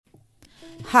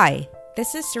Hi,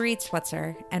 this is Sarit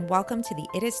Switzer, and welcome to the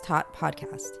It Is Taught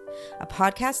podcast, a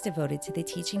podcast devoted to the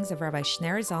teachings of Rabbi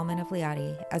Shneur Zalman of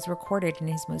Liadi as recorded in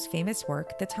his most famous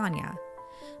work, the Tanya.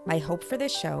 My hope for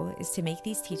this show is to make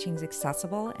these teachings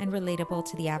accessible and relatable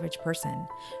to the average person,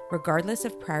 regardless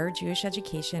of prior Jewish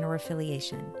education or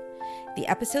affiliation. The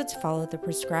episodes follow the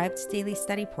prescribed daily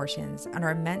study portions and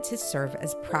are meant to serve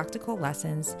as practical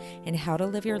lessons in how to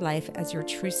live your life as your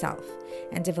true self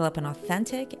and develop an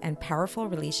authentic and powerful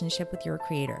relationship with your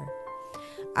Creator.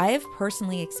 I have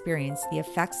personally experienced the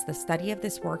effects the study of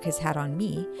this work has had on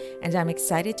me, and I'm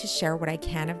excited to share what I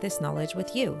can of this knowledge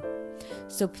with you.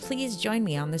 So please join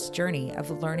me on this journey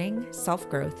of learning,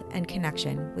 self-growth, and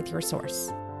connection with your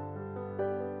source.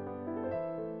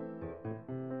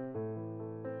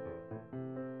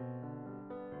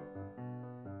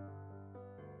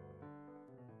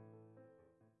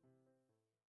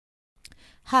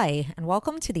 Hi, and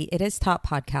welcome to the It Is Taught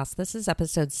podcast. This is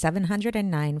episode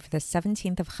 709 for the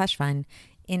 17th of Cheshvan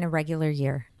in a regular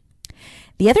year.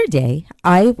 The other day,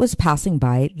 I was passing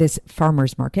by this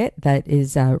farmer's market that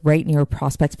is right near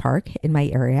Prospect Park in my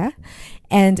area,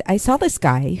 and I saw this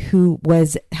guy who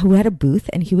had a booth,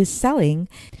 and he was selling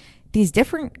these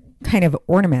different kind of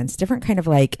ornaments, different kind of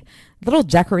like little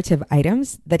decorative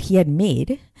items that he had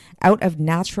made out of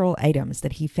natural items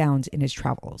that he found in his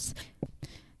travels.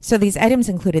 So these items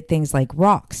included things like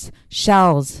rocks,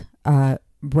 shells,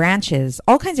 branches,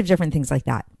 all kinds of different things like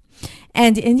that.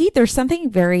 And indeed, there's something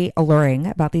very alluring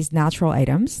about these natural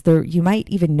items. You might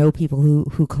even know people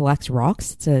who collect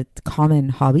rocks. It's a common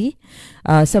hobby.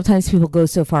 Sometimes people go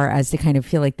so far as to kind of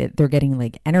feel like that they're getting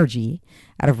like energy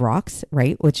out of rocks,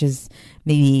 right? Which is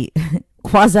maybe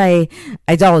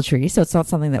quasi-idolatry, so it's not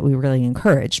something that we really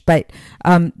encourage. But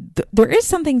there is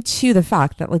something to the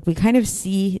fact that like we kind of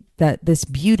see that this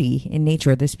beauty in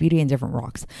nature, this beauty in different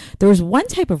rocks. There's one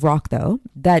type of rock, though,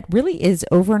 that really is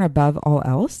over and above all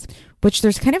else, which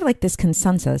there's kind of like this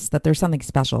consensus that there's something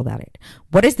special about it.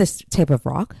 What is this type of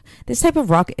rock? This type of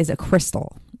rock is a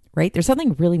crystal, right? There's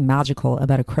something really magical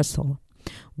about a crystal.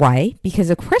 Why?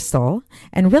 Because a crystal,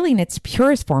 and really in its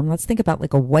purest form, let's think about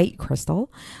like a white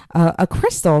crystal. A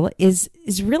crystal is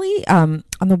really, on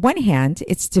the one hand,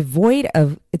 it's devoid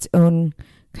of its own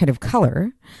kind of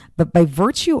color, but by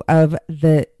virtue of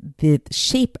the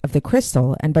shape of the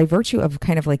crystal and by virtue of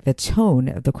kind of like the tone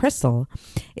of the crystal,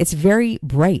 it's very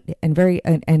bright and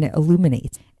and it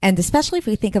illuminates. And especially if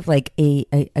we think of like a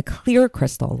clear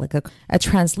crystal, like a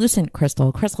translucent crystal,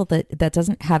 a crystal that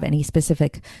doesn't have any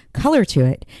specific color to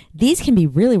it, these can be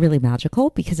really, really magical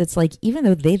because it's like, even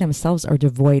though they themselves are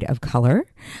devoid of color,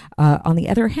 on the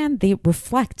other hand, they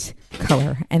reflect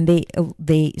color and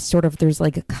they sort of, there's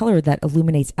like a color that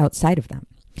illuminates outside of them.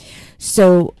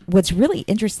 So what's really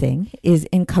interesting is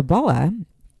in Kabbalah,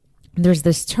 there's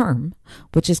this term,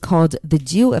 which is called the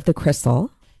dew of the crystal,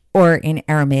 or in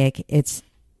Aramaic, it's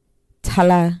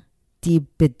Tala di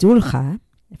Bedulcha,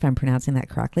 if I'm pronouncing that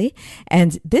correctly.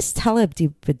 And this Tala di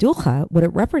Bedulcha, what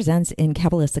it represents in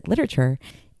Kabbalistic literature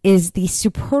is the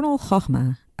supernal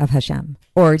Chochmah of Hashem.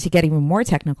 Or to get even more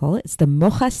technical, it's the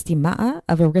Mochas Tima'a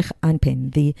of Arich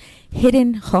Anpin, the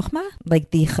hidden Chochmah, like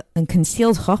the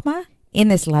concealed Chochmah in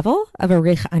this level of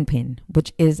Arich Anpin,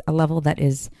 which is a level that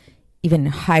is even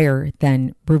higher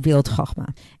than revealed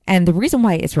Chochmah. And the reason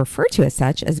why it's referred to as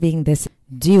such, as being this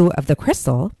dew of the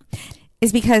crystal,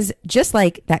 is because just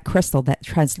like that crystal, that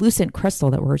translucent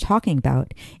crystal that we're talking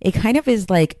about, it kind of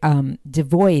is like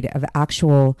devoid of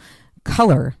actual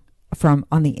color from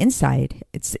on the inside.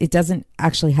 It doesn't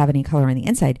actually have any color on the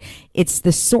inside. It's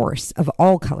the source of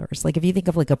all colors. Like if you think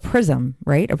of like a prism,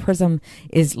 right? A prism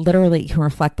is literally, can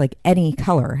reflect like any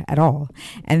color at all.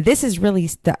 And this is really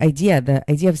the idea of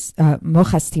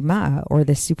Mochas Tima'a, or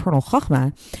the supernal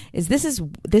Chochmah, is this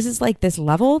is like this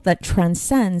level that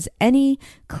transcends any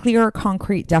clear,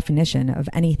 concrete definition of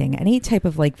anything, any type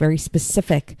of like very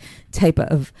specific type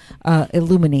of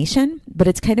illumination, but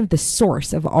it's kind of the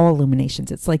source of all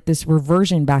illuminations. It's like this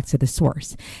reversion back to the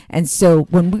source. And so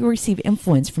when we receive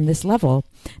influence from this level,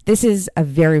 this is a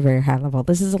very, very high level.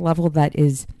 This is a level that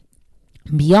is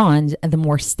beyond the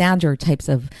more standard types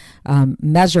of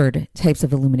measured types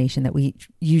of illumination that we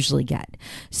usually get.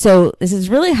 So this is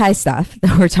really high stuff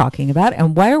that we're talking about.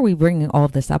 And why are we bringing all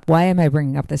of this up? Why am I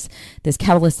bringing up this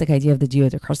Kabbalistic idea of the dew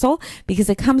of the crystal? Because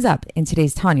it comes up in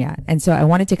today's Tanya. And so I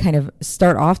wanted to kind of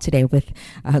start off today with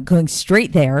going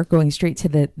straight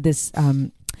to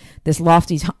this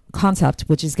lofty concept,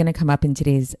 which is going to come up in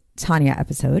today's Tanya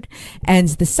episode. And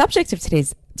the subject of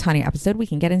today's Tanya episode, we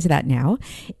can get into that now,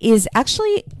 is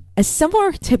actually a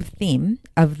similar type of theme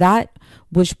of that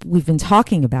which we've been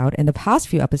talking about in the past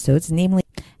few episodes, namely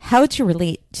how to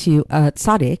relate to a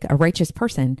tzaddik, a righteous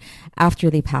person, after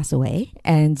they pass away.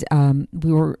 And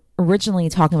we were originally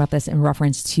talking about this in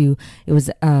reference to,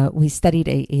 we studied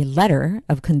a letter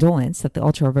of condolence that the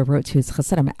Alter Rebbe wrote to his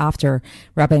Chassidim after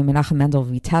Rabbi Menachem Mendel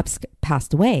Vitebsk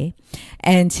passed away.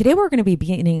 And today we're going to be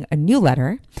beginning a new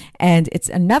letter, and it's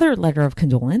another letter of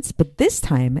condolence, but this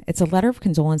time it's a letter of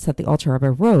condolence that the Alter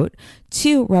Rebbe wrote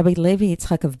to Rabbi Levi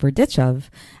Yitzchak of Berdichev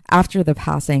after the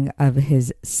passing of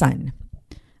his son,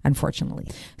 unfortunately.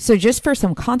 So just for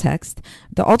some context,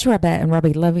 the Alter Rebbe and Rabbi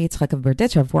Levi Yitzchak of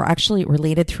Berdichev were actually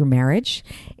related through marriage,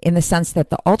 in the sense that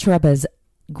the Alter Rebbe's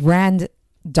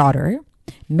granddaughter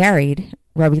married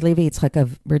Rabbi Levi Yitzchak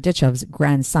of Berdichev's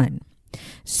grandson.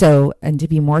 So, and to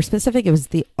be more specific, it was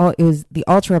the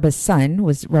Alter Rebbe's son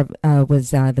was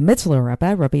the Mitzvah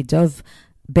Rebbe, Rabbi Dov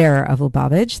Ber of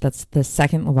Lubavitch. That's the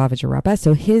second Lubavitcher Rebbe.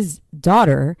 So his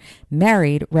daughter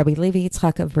married Rabbi Levi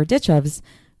Yitzchak of Berdichev's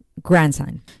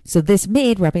grandson. So this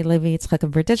made Rabbi Levi Yitzchak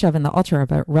of Berdichev and the Alter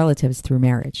Rebbe relatives through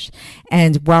marriage.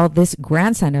 And while this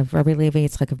grandson of Rabbi Levi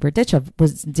Yitzchak of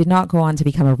Berdichev did not go on to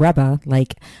become a Rebbe,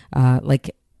 like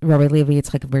Rabbi Levi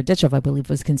Yitzchak of Berdichev, I believe,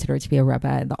 was considered to be a Rebbe,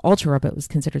 and the Alter Rebbe was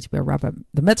considered to be a Rebbe.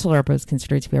 The Mitzvah Rebbe was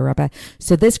considered to be a Rebbe.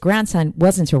 So this grandson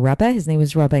wasn't a Rebbe. His name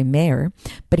was Rabbi Meir,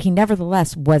 but he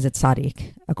nevertheless was a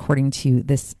tzaddik, according to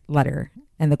this letter,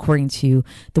 and according to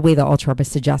the way the Alter Rebbe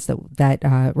suggests that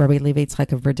Rabbi Levi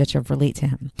Yitzchak of Berdichev relate to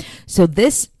him. So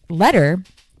this letter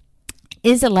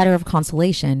is a letter of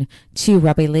consolation to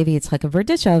Rabbi Levi Yitzchak of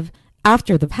Berdichev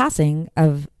after the passing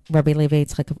of Rabbi Levi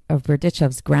Yitzchak of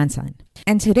Berdichev's grandson.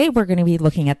 And today we're going to be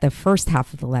looking at the first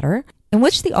half of the letter, in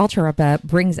which the Alter Rebbe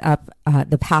brings up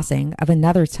the passing of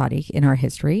another tzaddik in our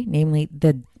history, namely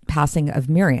the passing of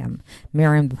Miriam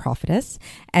the prophetess,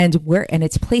 and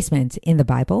its placement in the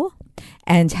Bible,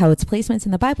 and how its placement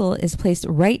in the Bible is placed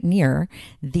right near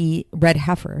the red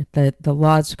heifer, the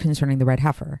laws concerning the red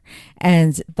heifer.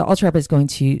 And the Alter Rebbe is going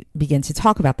to begin to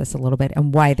talk about this a little bit,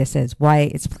 and why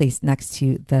it's placed next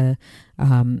to the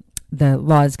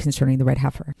laws concerning the red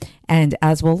heifer. And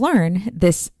as we'll learn,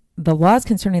 the laws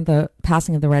concerning the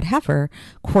passing of the red heifer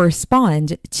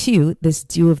correspond to this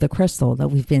dew of the crystal that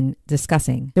we've been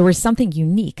discussing. There was something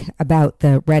unique about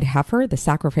the red heifer, the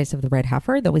sacrifice of the red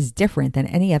heifer, that was different than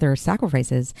any other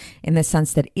sacrifices, in the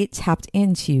sense that it tapped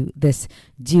into this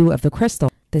dew of the crystal,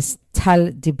 this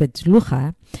tal de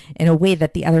bedlucha, in a way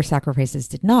that the other sacrifices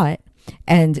did not.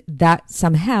 And that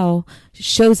somehow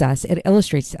it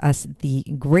illustrates to us the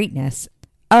greatness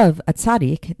of a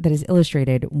tzaddik that is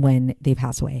illustrated when they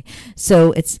pass away.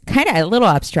 So it's kind of a little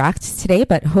abstract today,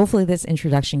 but hopefully this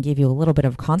introduction gave you a little bit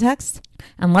of context.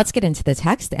 And let's get into the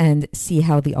text and see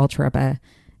how the Alter Rebbe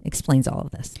explains all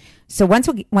of this. So once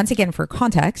again, for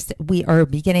context, we are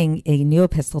beginning a new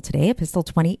epistle today, epistle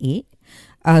 28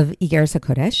 of Igeres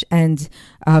HaKodesh. And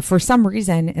for some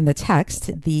reason in the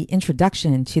text, the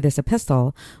introduction to this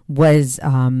epistle was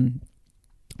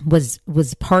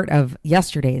part of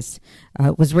yesterday's,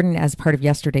 was written as part of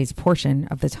yesterday's portion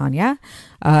of the Tanya.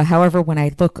 However, when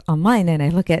I look online and I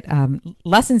look at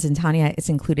lessons in Tanya, it's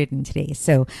included in today's.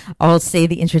 So I'll say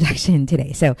the introduction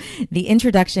today. So the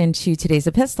introduction to today's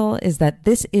epistle is that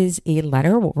this is a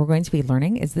letter. What we're going to be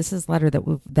learning is this is a letter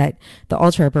that the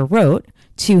Alter Rebbe wrote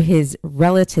to his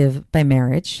relative by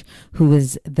marriage, who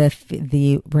was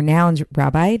the renowned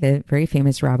rabbi, the very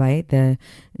famous rabbi, the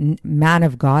man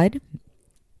of God,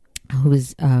 who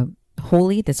is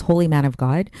this holy man of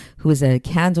God, who is a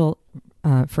candle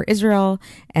for Israel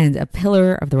and a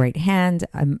pillar of the right hand,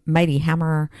 a mighty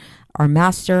hammer, our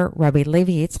master, Rabbi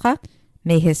Levi Yitzchak,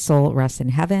 may his soul rest in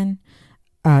heaven,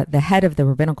 the head of the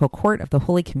rabbinical court of the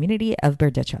holy community of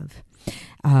Berdichev.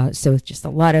 So just a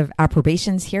lot of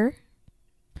approbations here,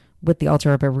 with the Alter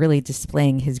Rebbe really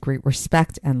displaying his great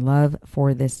respect and love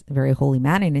for this very holy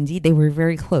man. And indeed, they were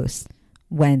very close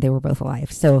when they were both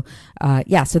alive. So,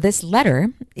 so this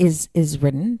letter is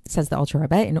written, says the Alter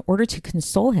Rebbe, in order to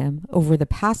console him over the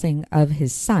passing of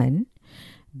his son,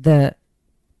 the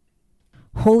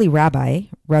holy rabbi,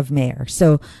 Rav Meir.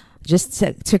 So just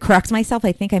to correct myself,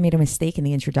 I think I made a mistake in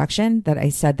the introduction that I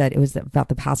said that it was about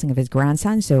the passing of his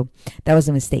grandson. So that was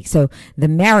a mistake. So the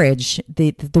marriage,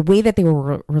 the way that they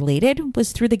were related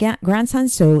was through the grandson.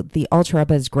 So the Alter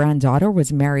Rebbe's granddaughter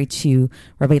was married to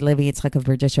Rabbi Levi Yitzchak of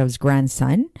Berdichev's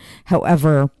grandson.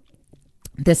 However,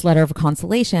 this letter of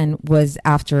consolation was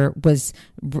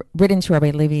written to Rabbi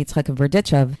Levi Yitzchak of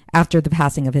Berdichev after the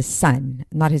passing of his son,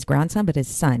 not his grandson, but his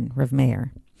son, Rav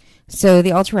Meir. So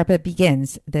the Alter Rebbe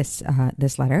begins this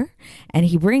letter, and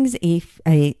he brings a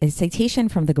citation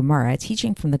from the Gemara, a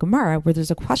teaching from the Gemara, where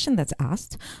there's a question that's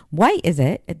asked: why is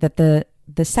it that the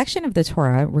section of the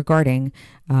Torah regarding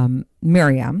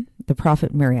Miriam, the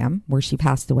prophet Miriam, where she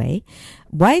passed away,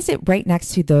 why is it right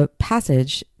next to the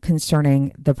passage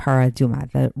concerning the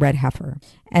paraduma, the red heifer?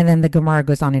 And then the Gemara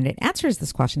goes on and it answers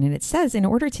this question. And it says, in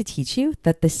order to teach you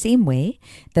that the same way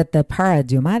that the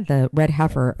paraduma, the red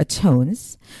heifer,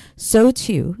 atones, so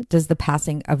too does the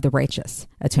passing of the righteous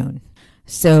atone.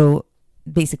 So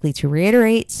basically, to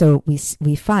reiterate, so we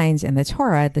find in the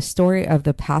Torah the story of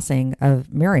the passing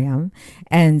of Miriam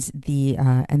and the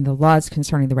laws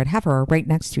concerning the red heifer are right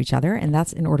next to each other, and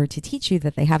that's in order to teach you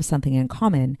that they have something in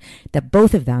common, that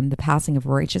both of them, the passing of a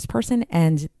righteous person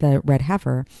and the red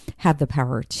heifer, have the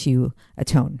power to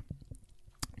atone.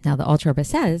 Now the Alter Rebbe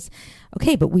says,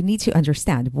 okay, but we need to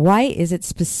understand, why is it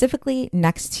specifically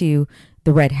next to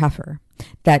the red heifer?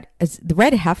 That is, the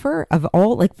red heifer of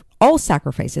all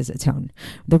sacrifices atone.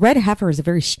 The red heifer is a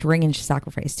very strange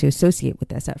sacrifice to associate with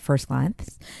this at first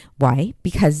glance. Why?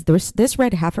 Because this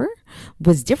red heifer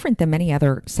was different than many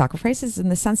other sacrifices in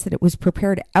the sense that it was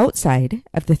prepared outside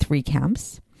of the three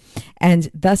camps.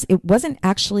 And thus it wasn't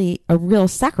actually a real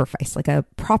sacrifice, like a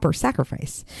proper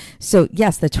sacrifice. So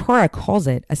yes, the Torah calls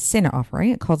it a sin offering.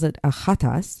 It calls it a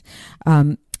chatas.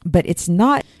 But it's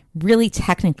not really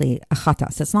technically a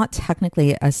chatas. It's not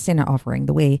technically a sin offering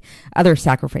the way other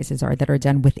sacrifices are that are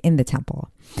done within the temple.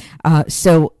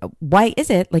 So why is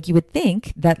it, like you would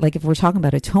think that, like if we're talking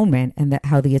about atonement and that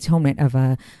how the atonement of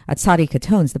a tzaddik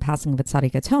atones, the passing of a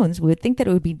tzaddik atones, we would think that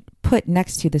it would be put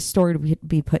next to the story, would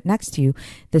be put next to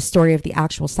the story of the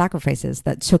actual sacrifices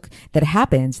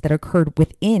that occurred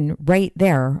within, right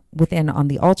there within on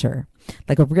the altar,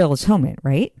 like a real atonement,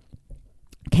 right?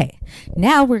 Okay,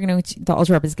 now the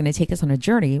Alter Rebbe is going to take us on a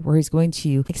journey where he's going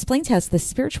to explain to us the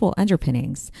spiritual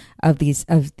underpinnings of these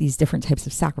different types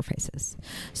of sacrifices.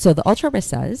 So the Alter Rebbe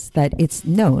says that it's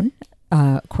known,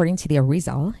 according to the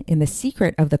Arizal, in the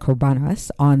secret of the korbanos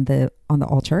on the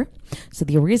altar. So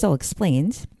the Arizal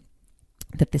explains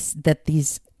that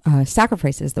these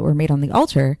sacrifices that were made on the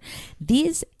altar,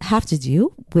 these have to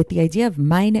do with the idea of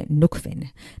mein nukvin,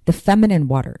 the feminine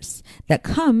waters that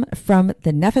come from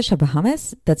the nefesh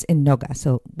habahamis that's in noga.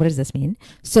 So what does this mean?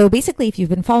 So basically, if you've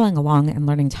been following along and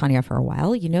learning Tanya for a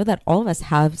while, you know that all of us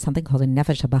have something called a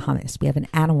nefesh habahamis. We have an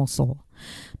animal soul.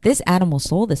 This animal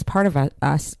soul, this part of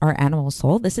us, our animal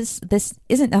soul, this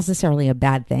isn't necessarily a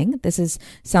bad thing. This is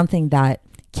something that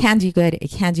can do good,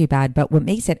 it can do bad, but what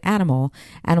makes it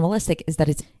animalistic is that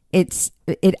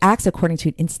it acts according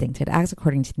to instinct. It acts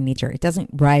according to nature. It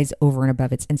doesn't rise over and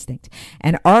above its instinct.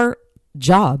 And our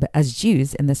job as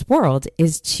Jews in this world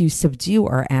is to subdue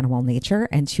our animal nature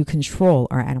and to control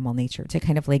our animal nature, to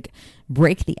kind of like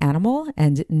break the animal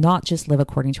and not just live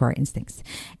according to our instincts.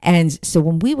 And so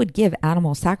when we would give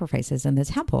animal sacrifices in the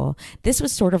temple, this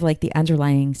was sort of like the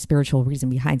underlying spiritual reason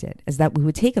behind it, is that we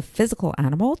would take a physical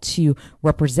animal to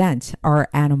represent our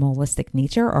animalistic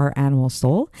nature, our animal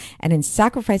soul. And in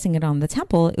sacrificing it on the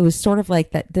temple, it was sort of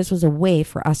like that this was a way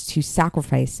for us to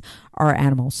sacrifice our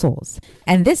animal souls.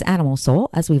 And this animal soul,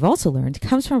 as we've also learned,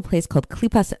 comes from a place called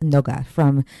klipas noga,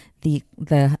 from the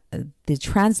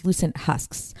translucent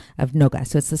husks of noga.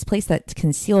 So it's this place that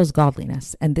conceals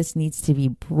godliness, and this needs to be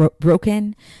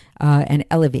broken and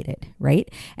elevated, right?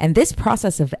 And this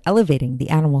process of elevating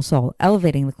the animal soul,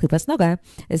 elevating the klipas noga,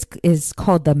 is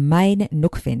called the mein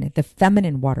nukvin, the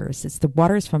feminine waters. It's the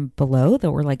waters from below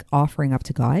that we're like offering up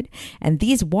to God, and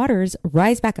these waters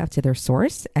rise back up to their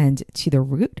source and to their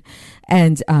root.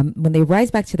 And when they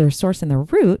rise back to their source and their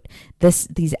root,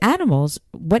 these animals,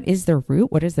 what is their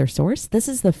root? What is their source? This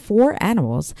is the four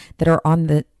animals that are on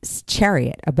the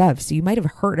chariot above. So you might have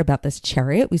heard about this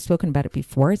chariot. We've spoken about it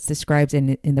before. It's described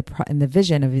in the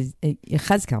vision of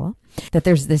Yechezkel, that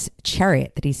there's this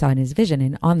chariot that he saw in his vision,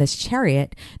 and on this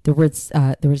chariot there was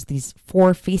these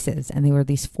four faces, and they were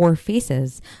these four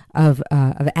faces of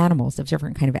animals, of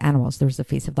different kind of animals. There was the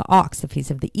face of the ox, the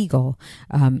face of the eagle,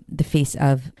 the face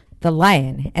of the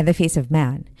lion, and the face of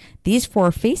man. These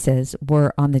four faces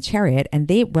were on the chariot, and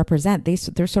they represent,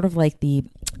 they're sort of like the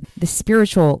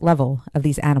spiritual level of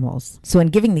these animals. So in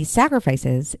giving these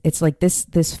sacrifices, it's like this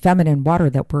feminine water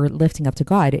that we're lifting up to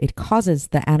God. It causes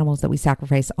the animals that we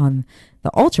sacrifice on the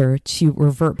altar to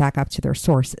revert back up to their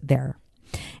source there.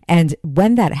 And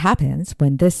when that happens,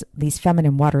 when these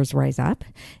feminine waters rise up,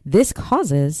 this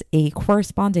causes a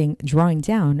corresponding drawing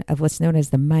down of what's known as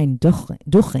the mein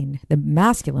duchin, the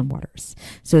masculine waters.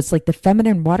 So it's like the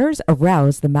feminine waters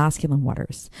arouse the masculine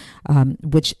waters,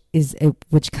 which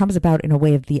comes about in a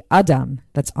way of the Adam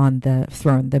that's on the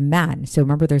throne, the man. So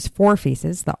remember, there's four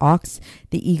faces: the ox,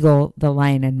 the eagle, the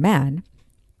lion, and man.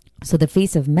 So the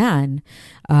face of man,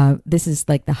 this is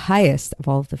like the highest of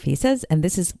all of the faces, and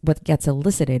this is what gets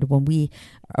elicited when we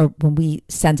when we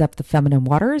send up the feminine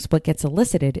waters, what gets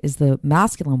elicited is the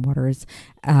masculine waters,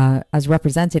 as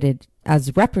represented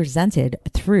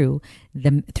through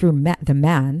the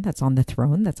man that's on the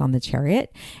throne, that's on the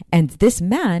chariot. And this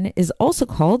man is also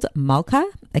called Malka,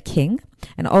 a king,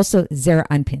 and also Zer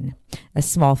Anpin, a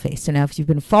small face. So now if you've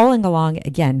been following along,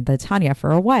 again, the Tanya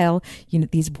for a while,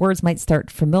 these words might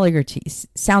start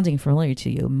sounding familiar to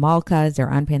you. Malka, Zer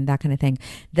Anpin, that kind of thing.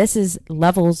 This is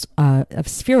levels of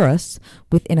spheros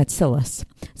within Atzilus.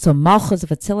 So Malchus of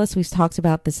Atzilus, we've talked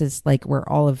about. This is like where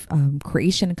all of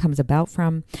creation comes about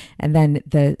from. And then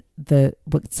the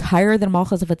what's higher than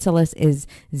Malchus of Atzilus is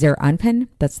Zer Anpin.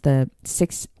 That's the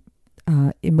 6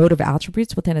 emotive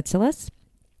attributes within Atzilus.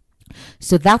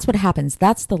 So that's what happens.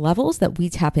 That's the levels that we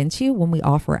tap into when we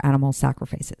offer animal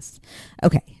sacrifices.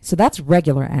 Okay, so that's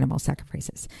regular animal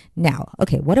sacrifices. Now,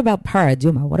 okay, what about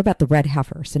paraduma? What about the red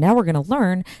heifer? So now we're going to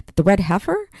learn that the red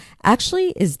heifer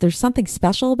actually there's something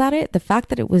special about it. The fact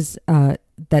that it was that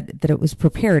it was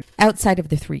prepared outside of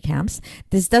the 3 camps.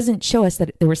 This doesn't show us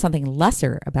that there was something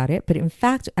lesser about it, but in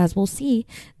fact, as we'll see,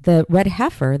 the red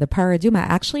heifer, the paraduma,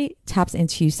 actually taps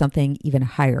into something even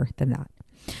higher than that.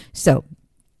 So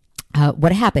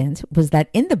what happened was that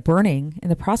in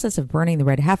the process of burning the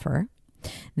red heifer,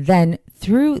 then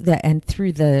through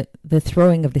the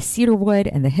throwing of the cedar wood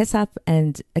and the hyssop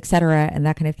and etc. and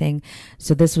that kind of thing.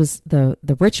 So this was the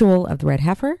ritual of the red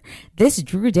heifer. This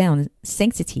drew down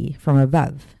sanctity from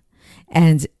above,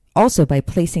 and also by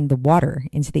placing the water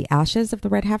into the ashes of the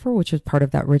red heifer, which was part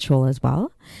of that ritual as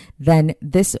well. Then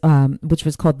this, which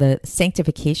was called the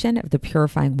sanctification of the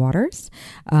purifying waters.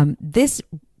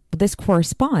 This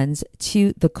corresponds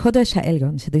to the Kodesh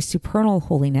HaElyon, to the supernal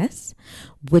holiness,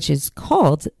 which is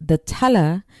called the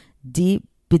Tala di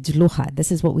Bidlucha.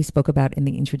 This is what we spoke about in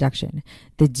the introduction,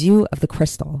 the dew of the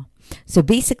crystal. So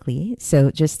basically,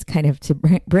 just kind of to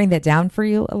bring that down for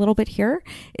you a little bit here,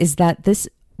 is that this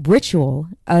ritual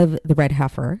of the red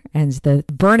heifer and the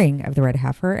burning of the red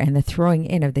heifer and the throwing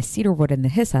in of the cedar wood and the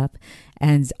hyssop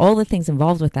and all the things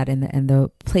involved with that and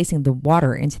the placing the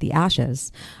water into the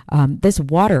ashes, this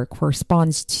water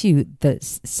corresponds to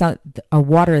a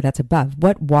water that's above.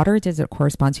 What water does it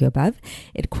correspond to above?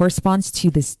 It corresponds to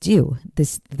this dew,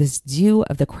 this dew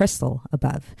of the crystal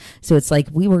above. So it's like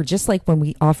we were just like when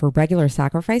we offer regular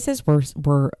sacrifices,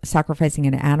 we're sacrificing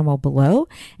an animal below,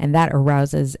 and that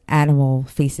arouses animal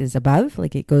faces above,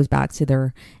 like it goes back to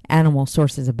their animal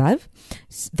sources above.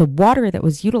 The water that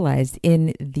was utilized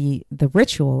in the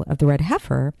ritual of the red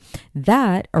heifer,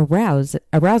 that arouses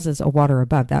a water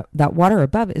above. That water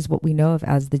above is what we know of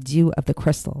as the dew of the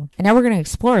crystal. And now we're going to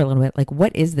explore a little bit, like,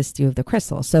 what is this dew of the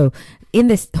crystal? So in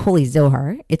this Holy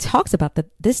Zohar, it talks about that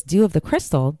this dew of the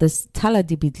crystal, this Tala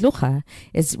di Bidlucha,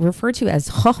 is referred to as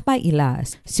Chochma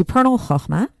Ilah, supernal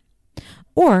Chochma,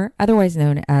 or otherwise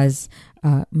known as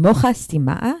Mocha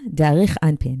Stima'a de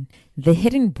Anpin, the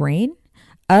hidden brain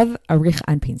of Arich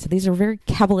Anpin. So these are very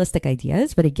Kabbalistic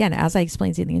ideas, but again, as I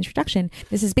explained in the introduction,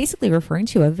 this is basically referring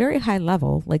to a very high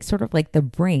level, like sort of like the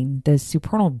brain, the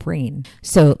supernal brain.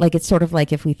 So like it's sort of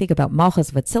like if we think about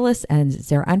Malchus Vatzilis and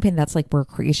Zer Anpin, that's like where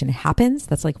creation happens.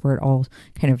 That's like where it all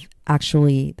kind of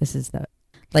actually, this is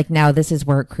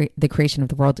where the creation of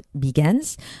the world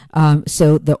begins.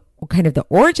 So the kind of the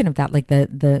origin of that, like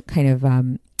the kind of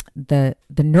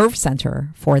the nerve center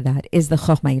for that is the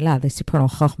Chochma Ilah, the supernal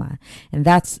Chochma. And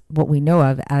that's what we know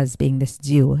of as being this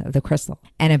dew of the crystal.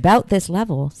 And about this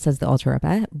level, says the Alter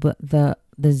Rebbe,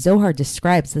 the Zohar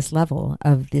describes this level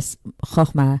of this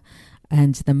Chochma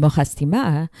and the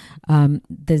Mochastima.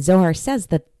 The Zohar says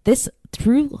that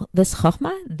through this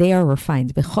Chochma, they are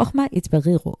refined. B'Chochma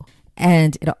itzberiru.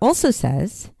 And it also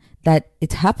says that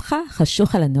ithabcha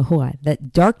chashucha lenehura,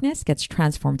 that darkness gets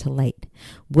transformed to light,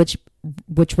 which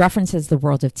references the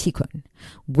world of Tikkun.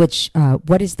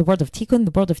 What is the world of Tikkun?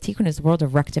 The world of Tikkun is the world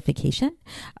of rectification,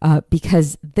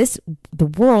 because the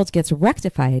world gets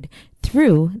rectified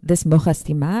through this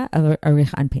mochastima of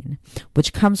Arich Anpin,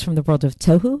 which comes from the world of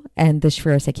Tohu and the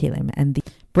Shviras HaKelim, and the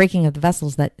breaking of the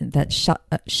vessels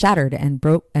that shattered and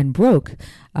broke in Bria,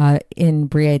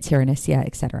 Tzir, Nesia,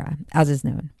 etc., as is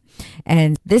known.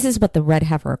 And this is what the red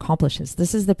heifer accomplishes.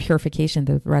 This is the purification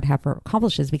that the red heifer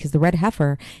accomplishes, because the red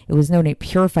heifer, it was known it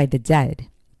purified the dead.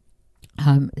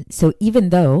 So even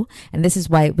though, and this is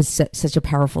why it was such a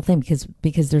powerful thing,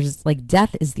 because there's like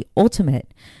death is the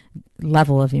ultimate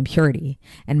level of impurity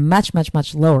and much, much,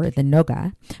 much lower than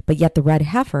Noga, but yet the red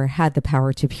heifer had the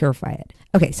power to purify it.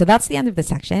 Okay, so that's the end of the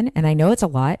section. And I know it's a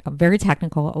lot, very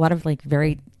technical, a lot of like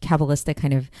very Kabbalistic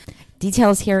kind of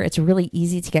details here. It's really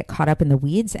easy to get caught up in the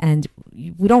weeds, and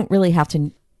we don't really have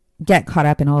to get caught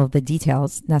up in all of the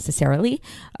details necessarily.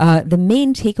 The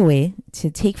main takeaway to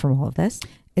take from all of this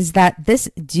is that this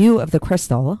dew of the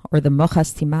crystal, or the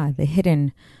mochas tima, the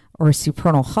hidden or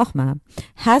supernal chokhmah,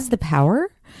 has the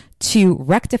power to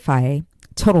rectify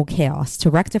total chaos, to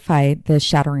rectify the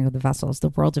shattering of the vessels, the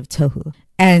world of tohu.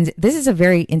 And this is a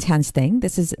very intense thing.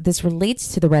 This relates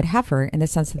to the red heifer in the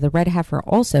sense that the red heifer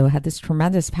also had this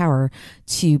tremendous power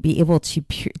to be able to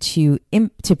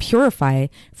purify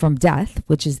from death,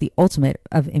 which is the ultimate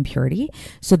of impurity.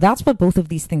 So that's what both of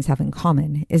these things have in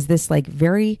common, is this like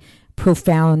very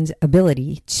profound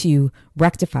ability to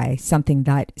rectify something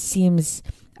that seems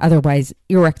otherwise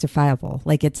irrectifiable.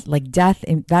 Like it's like death,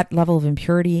 and that level of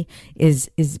impurity is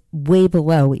way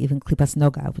below even klipas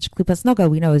noga, which klipas noga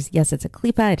we know is, yes, it's a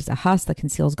klipa, it is a has that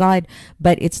conceals God,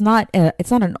 but it's not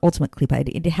an ultimate klipa.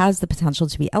 It has the potential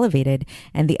to be elevated,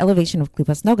 and the elevation of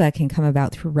klipas noga can come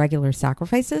about through regular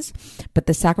sacrifices, but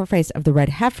the sacrifice of the red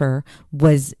heifer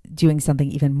was doing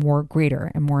something even more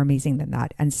greater and more amazing than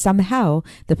that. And somehow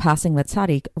the passing with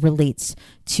tzaddik relates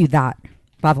to that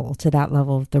level,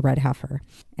 of the red heifer,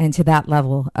 and to that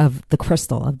level of the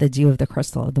crystal, of the dew of the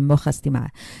crystal, of the mochas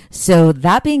tima. So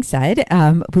that being said,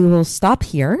 we will stop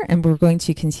here, and we're going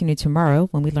to continue tomorrow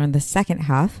when we learn the second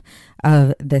half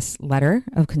of this letter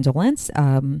of condolence,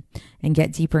 and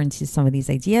get deeper into some of these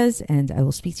ideas, and I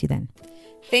will speak to you then.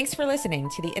 Thanks for listening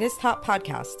to the It Is Taught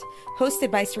podcast,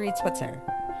 hosted by Sarit Switzer.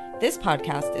 This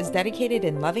podcast is dedicated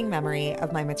in loving memory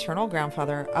of my maternal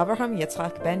grandfather, Avraham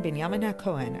Yitzchak ben Binyamin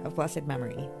HaKohen of blessed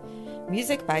memory.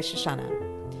 Music by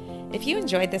Shoshana. If you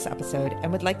enjoyed this episode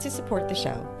and would like to support the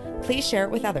show, please share it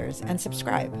with others and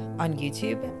subscribe on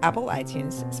YouTube, Apple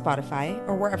iTunes, Spotify,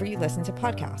 or wherever you listen to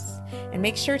podcasts. And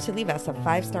make sure to leave us a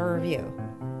 5-star review.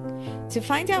 To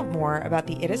find out more about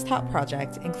the It Is Taught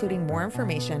project, including more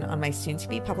information on my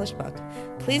soon-to-be published book,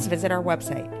 please visit our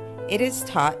website,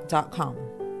 itistaught.com.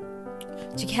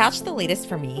 To catch the latest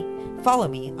from me, follow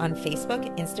me on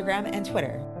Facebook, Instagram, and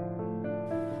Twitter.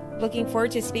 Looking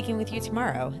forward to speaking with you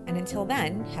tomorrow, and until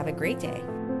then, have a great day.